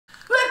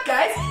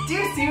Do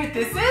you see what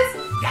this is?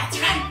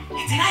 That's right,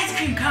 it's an ice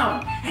cream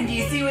cone. And do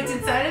you see what's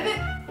inside of it?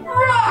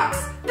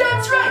 Rocks!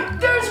 That's right,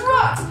 there's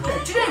rocks.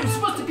 Today was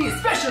supposed to be a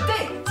special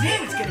day. Today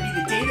was going to be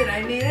the day that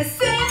I made a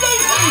sand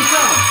ice cream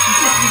cone. You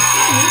just need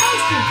sand and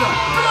ice cream cone,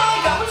 but all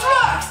I got was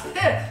rocks.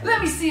 Let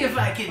me see if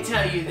I can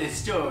tell you the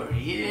story.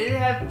 It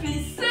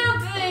happened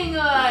something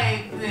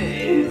like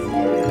this.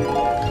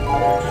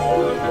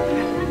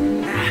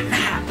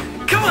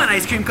 Come on,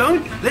 ice cream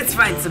cone. Let's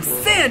find some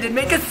sand and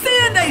make a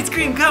sand ice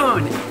cream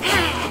cone.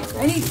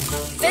 I need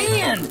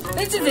sand.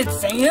 This isn't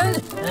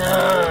sand.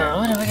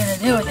 What am I gonna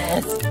do with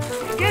this?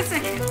 Guess I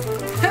can.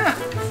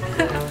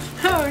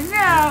 Oh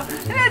no,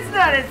 that's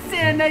not a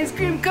sand ice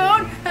cream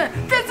cone.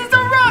 This is a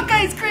rock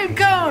ice cream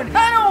cone.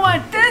 I don't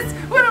want this.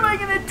 What am I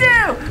gonna do?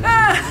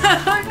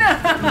 Oh no!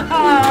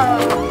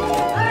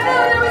 I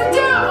know that was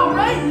terrible,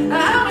 right?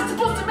 How am I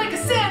supposed to make a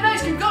sand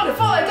ice cream cone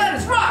if all I got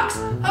is rocks?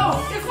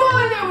 Oh, if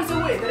only there was a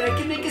way that I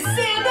could make a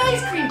sand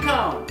ice cream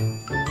cone.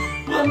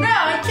 Well,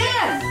 now I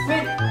can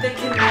with the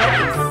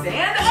Kinetic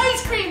Sand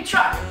ice cream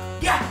truck.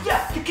 Yeah,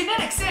 the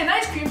Kinetic Sand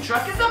ice cream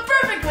truck is the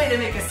perfect way to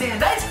make a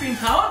sand ice cream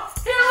cone.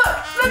 Here, look,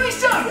 let me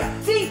show you.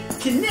 The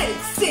Kinetic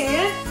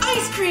Sand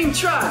ice cream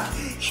truck.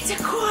 It's a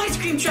cool ice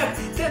cream truck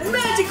that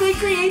magically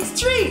creates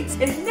treats.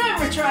 It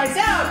never tries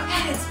out,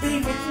 and it's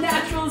made with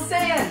natural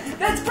sand.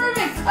 That's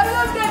perfect. I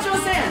love natural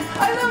sand.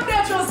 I love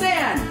natural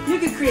sand. You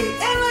can create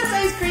endless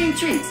ice cream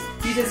treats.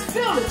 You just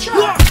fill the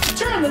truck,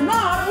 turn the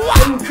knob,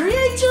 and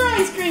create your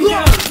ice cream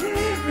cone.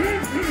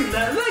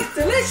 That looks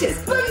delicious.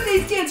 Look at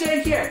these kids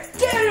right here.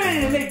 Get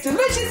ready to make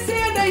delicious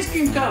sand ice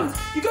cream cones.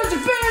 You got your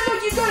favorite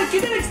look, you got a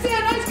Kinetic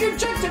Sand ice cream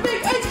truck to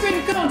make ice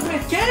cream cones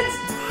with, kids.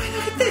 Oh,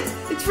 look at this.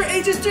 It's for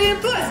ages 3 and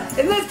plus.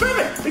 And that's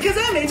perfect because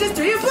I'm ages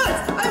 3 and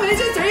plus. I'm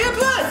ages 3 and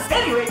plus.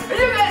 Anyway, are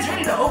you guys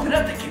ready to open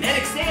up the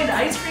Kinetic Sand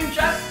ice cream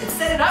truck and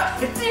set it up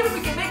and see if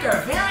we can make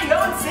our very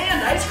own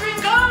sand ice cream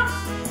cone?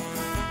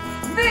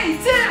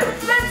 Me too!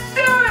 Let's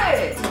do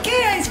it!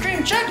 Okay, ice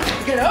cream truck,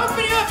 we're gonna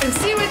open you up and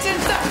see what's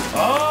inside.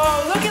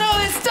 Oh, look at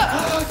all this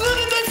stuff! Look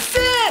at that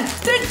sand!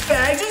 There's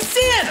bags of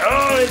sand!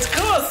 Oh, it's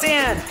cool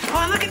sand!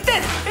 Oh, look at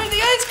this! Here's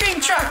the ice cream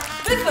truck!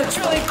 This looks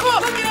really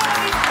cool! Look at all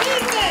these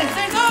pieces!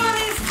 There's all of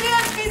these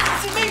sand pieces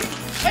to make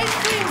ice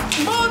cream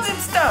molds and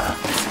stuff!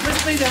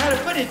 Let's see how to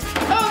put it.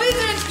 Oh, these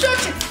are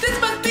instructions! This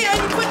must be how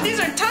you put,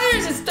 these are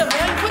tires and stuff,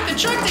 how you put the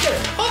truck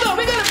together. Hold on,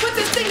 we gotta put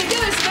this thing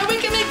together so that we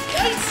can make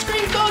ice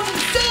cream cones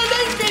and sand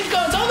ice cream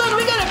cones. Hold on,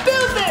 we gotta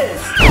build this.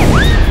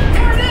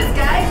 Here it is,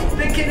 guys,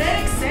 the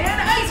Kinetic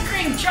Sand ice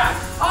cream truck.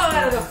 All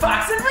out of the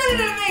box and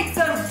ready to make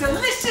some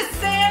delicious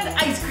sand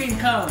ice cream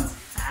cones.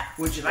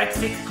 Would you like to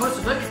take a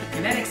closer look at the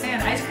Kinetic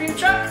Sand ice cream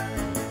truck?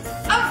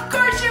 Of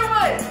course you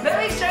would! Let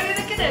me show you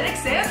the Kinetic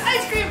Sand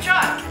ice cream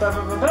truck!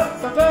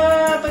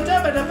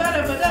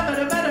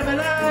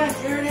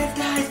 Here it is,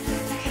 guys,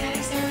 the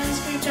Kinetic Sand ice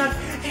cream truck,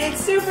 and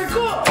it's super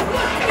cool!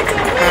 Look, it's a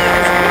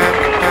wheel!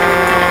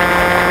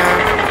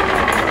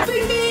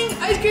 Bing bing!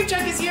 Ice cream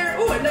truck is here!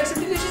 Oh, and nice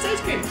and delicious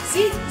ice cream!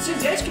 See, as soon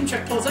as the ice cream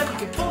truck pulls up, you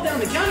can pull down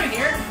the counter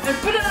here, and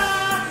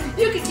ta-da!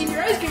 You can keep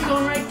your ice cream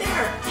going right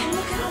there! And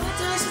look at all the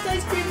delicious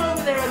ice cream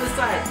over there on the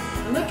side!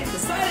 And look at the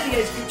side of the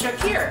ice cream truck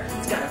here.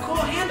 It's got a cool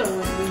handle.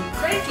 When you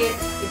crank it,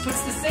 it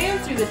puts the sand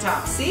through the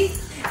top. See?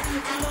 And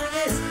look at all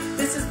this.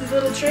 This is the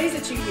little trays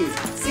that you use.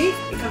 See?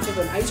 It comes with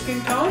an ice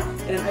cream cone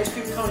and an ice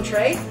cream cone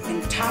tray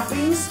and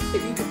toppings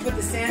that you can put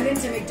the sand in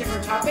to make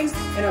different toppings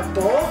and a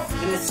bowl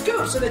and a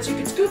scoop so that you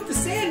can scoop the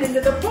sand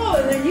into the bowl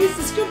and then use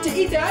the scoop to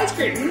eat the ice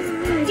cream.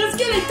 Just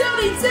kidding.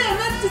 Don't eat sand.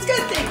 That's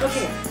disgusting.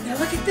 Okay, now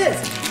look at this.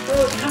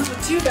 Oh, it comes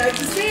with 2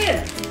 bags of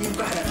sand. You've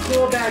got a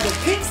cool bag of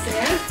pink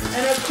sand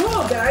and a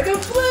cool bag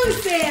of blue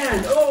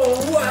sand. Oh,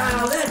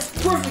 wow, that's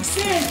perfect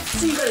sand.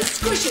 So you gotta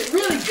squish it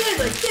really good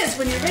like this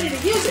when you're ready to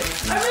use it.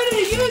 I'm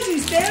ready to use you,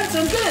 sand, so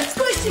I'm gonna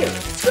squish you.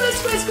 Squish,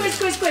 squish, squish,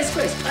 squish, squish,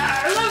 squish.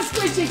 I love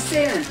squishing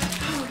sand.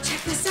 Oh,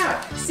 check this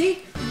out.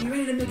 See? When you're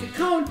ready to make a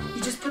cone,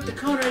 you just put the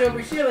cone right over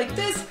here like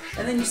this,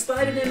 and then you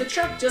slide it in the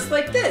truck just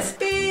like this.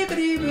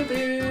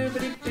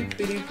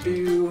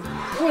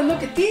 Oh, and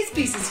look at these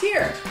pieces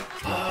here.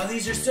 Oh,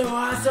 these are so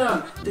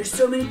awesome. There's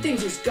so many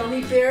things. There's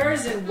gummy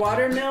bears and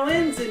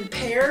watermelons and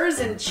pears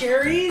and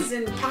cherries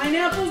and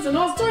pineapples and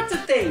all sorts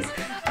of things.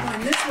 Oh,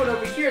 and this one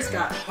over here has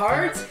got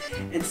hearts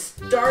and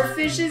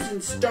starfishes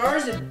and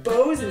stars and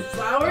bows and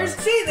flowers.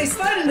 See, they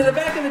slide into the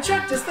back of the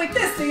truck just like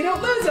this so you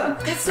don't lose them.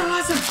 That's so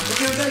awesome.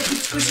 Okay, we gotta keep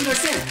squishing our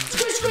sand.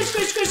 Squish, squish,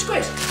 squish, squish,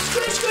 squish.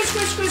 Squish, squish,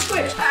 squish, squish,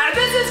 squish.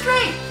 This is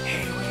great.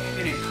 Hey, wait a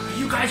minute. Are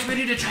you guys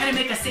ready to try to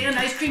make a sand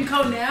ice cream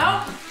cone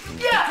now?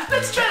 Yeah,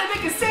 let's try to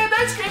make a sand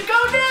ice cream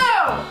cone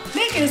now!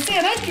 Making a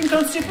sand ice cream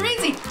cone is super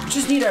easy. We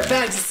just need our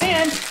bags of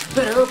sand.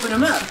 Better open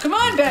them up. Come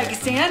on, bag of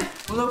sand.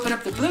 We'll open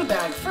up the blue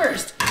bag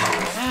first.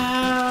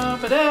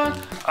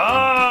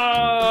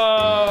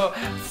 Oh,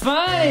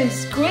 fun and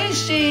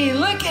squishy.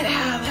 Look at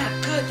how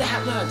good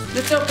that looks.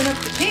 Let's open up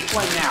the pink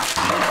one now.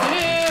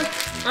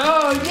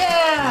 Oh,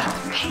 yeah.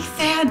 Hey,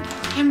 sand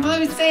and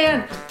blue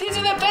sand. These These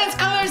are the best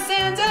colored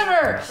sands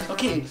ever.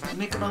 Okay,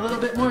 make them a little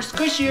bit more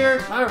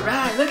squishier. All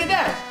right, look at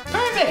that.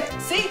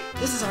 Perfect. See,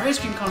 this is our ice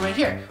cream cone right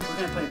here. We're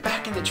gonna put it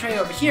back in the tray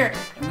over here,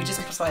 and we just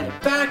slide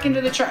it back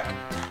into the truck.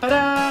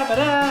 Ba-da,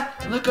 ba-da.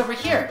 And look over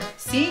here.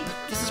 See,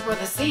 this is where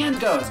the sand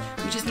goes.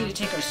 We just need to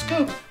take our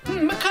scoop.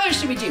 What color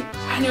should we do?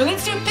 I know,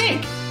 let's do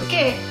pink.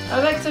 Okay,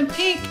 I'd like some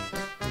pink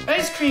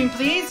ice cream,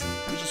 please.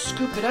 We just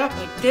scoop it up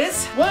like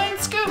this. 1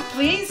 scoop,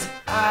 please.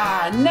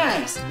 Ah,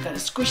 nice. We gotta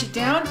squish it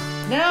down.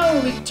 Now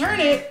when we turn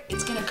it,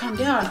 it's gonna come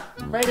down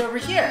right over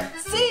here.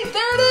 See,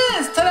 there it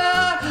is.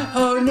 Ta-da!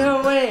 Oh,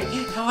 no way.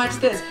 Now watch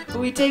this. When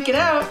we take it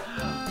out,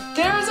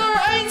 there's our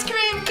ice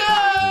cream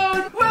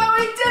cone. Wow,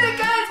 we did it,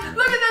 guys.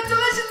 Look at that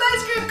delicious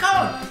ice cream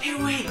cone.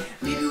 Hey, wait.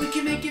 Maybe we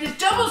can make it a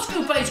double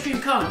scoop ice cream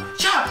cone.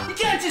 Chop, you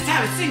can't just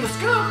have a single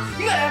scoop.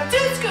 You gotta have 2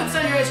 scoops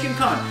on your ice cream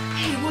cone.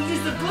 Hey, we'll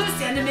use the blue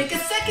sand to make a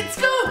second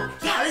scoop.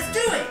 Yeah, let's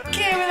do it.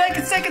 Okay, we'd like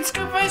a second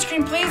scoop of ice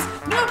cream, please.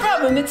 No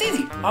problem, it's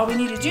easy. All we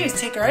need to do is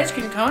take our ice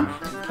cream cone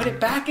and put it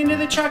back into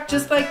the truck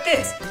just like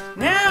this.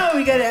 Now all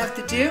we gotta have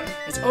to do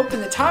is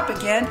open the top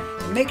again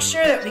and make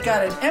sure that we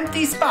got an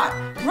empty spot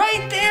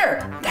right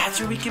there. That's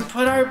where we can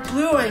put our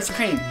blue ice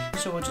cream.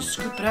 So we'll just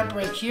scoop it up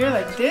right here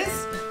like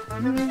this.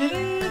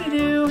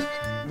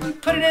 And we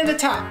put it in the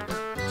top.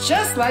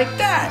 Just like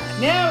that.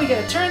 Now we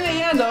gotta turn the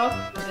handle.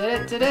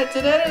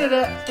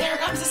 There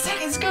comes the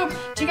second scoop.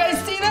 Do you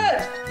guys see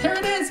that? There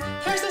it is.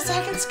 There's the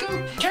second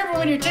scoop. Careful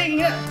when you're taking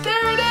it.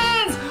 There it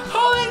is.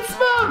 Holy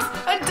smokes.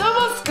 A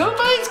double scoop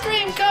ice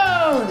cream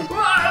cone.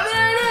 Wow,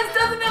 there it is.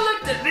 Doesn't it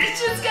look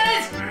delicious,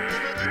 guys?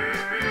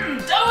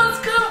 Double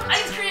scoop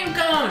ice cream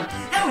cone.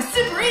 That was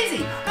super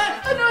easy.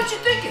 I know what you're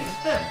thinking.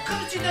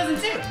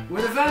 Konas2002.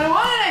 What if I don't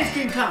want an ice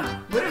cream cone?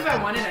 What if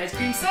I want an ice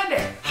cream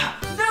sundae?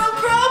 No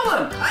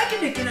problem! I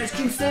can make an ice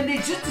cream sundae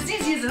just as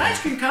easy as an ice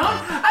cream cone.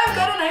 I've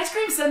got an ice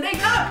cream sundae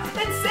cup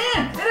and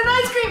sand and an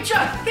ice cream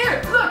truck.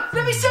 Here, look,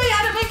 let me show you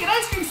how to make an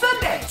ice cream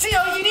sundae. See,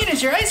 all you need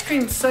is your ice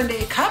cream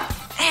sundae cup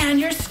and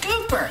your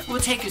scooper.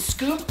 We'll take a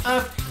scoop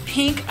of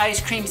pink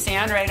ice cream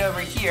sand right over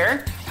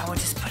here, and we'll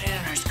just put it in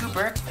our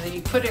scooper, and then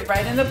you put it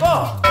right in the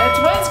bowl. That's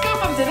 1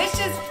 scoop of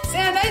delicious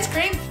sand ice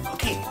cream.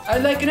 Okay,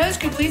 I'd like another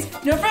scoop, please.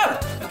 No problem.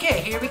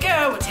 Okay, here we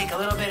go. We'll take a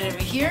little bit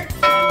over here,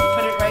 and we'll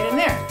put it right in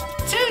there.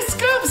 2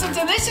 scoops of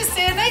delicious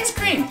sand ice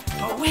cream.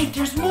 But wait,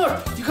 there's more.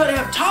 You gotta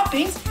have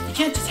toppings. You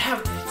can't just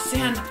have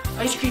sand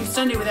ice cream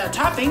sundae without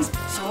toppings.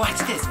 So watch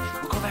this.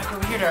 We'll go back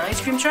over here to our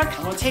ice cream truck,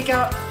 and we'll take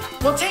out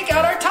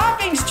our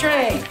toppings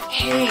tray.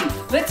 Hey,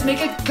 let's make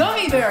a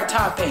gummy bear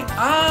topping.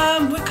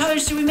 What color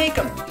should we make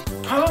them?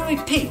 Probably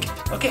pink.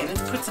 Okay,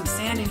 let's put some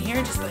sand in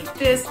here just like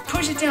this.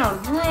 Push it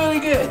down really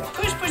good.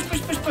 Push, push,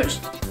 push, push, push.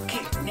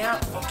 Okay, now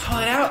we'll pull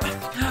it out.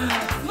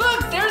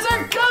 Look, there's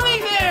our gummy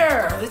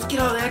bear. Let's get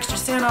all the extra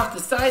sand off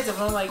the sides of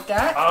them like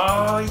that.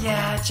 Oh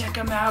yeah, check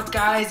them out,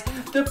 guys.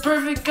 The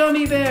perfect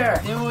gummy bear.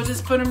 Then we'll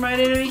just put them right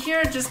into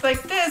here just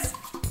like this.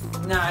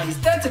 Nice,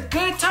 that's a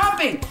good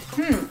topping.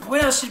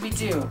 What else should we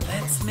do?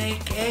 Let's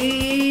make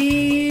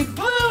a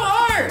blue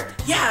heart.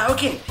 Yeah,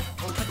 okay.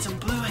 We'll put some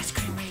blue ice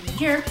cream right in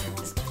here.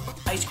 This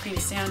ice cream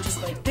sand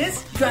just like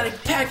this. You gotta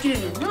pack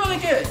it in really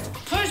good.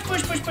 Push,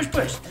 push, push, push,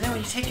 push. And then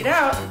when you take it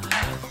out,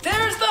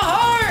 there's the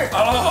heart.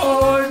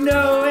 Oh,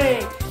 no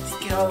way.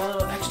 Just get all the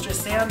little extra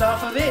sand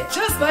off of it.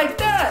 Just like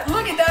that.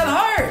 Look at that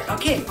heart.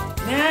 Okay,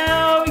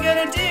 now all we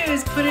gotta do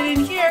is put it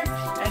in here.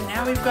 And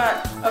now we've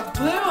got a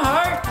blue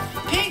heart,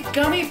 pink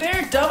gummy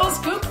bear double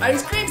scoop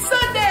ice cream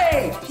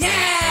sundae.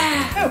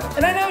 Yeah! Oh,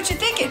 and I know what you're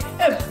thinking.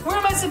 Where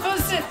am I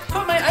supposed to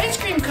put my ice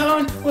cream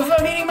cone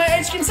without eating my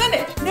ice cream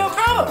sundae? No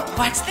problem.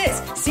 Watch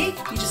this. See?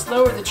 You just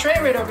lower the tray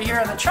right over here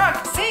on the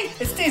truck. See?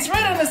 It stays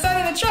right on the side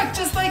of the truck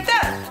just like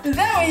that.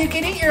 That way you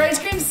can eat your ice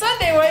cream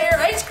sundae while your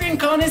ice cream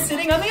cone is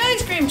sitting on the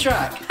ice cream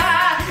truck.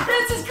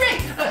 This is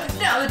great.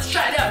 Now let's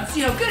try it out and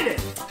see how good it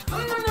is.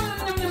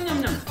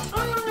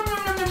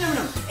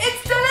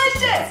 It's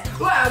delicious!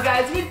 Wow,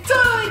 guys, we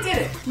totally did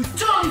it! We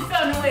totally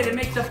found a way to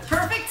make the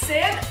perfect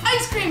sand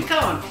ice cream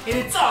cone! And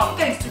it's all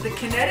thanks to the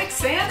Kinetic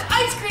Sand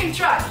ice cream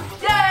truck!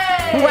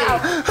 Yay! Wow,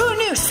 who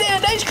knew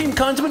sand ice cream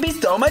cones would be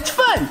so much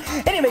fun?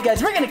 Anyway,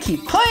 guys, we're gonna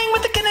keep playing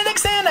with the Kinetic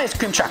Sand ice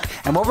cream truck.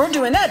 And while we're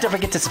doing that, don't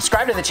forget to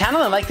subscribe to the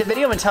channel and like the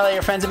video and tell all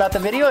your friends about the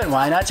video. And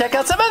why not check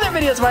out some other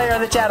videos while you're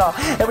on the channel?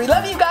 And we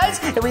love you guys,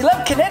 and we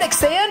love Kinetic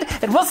Sand,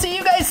 and we'll see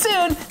you guys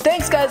soon.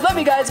 Thanks, guys. Love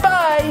you guys.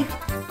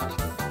 Bye!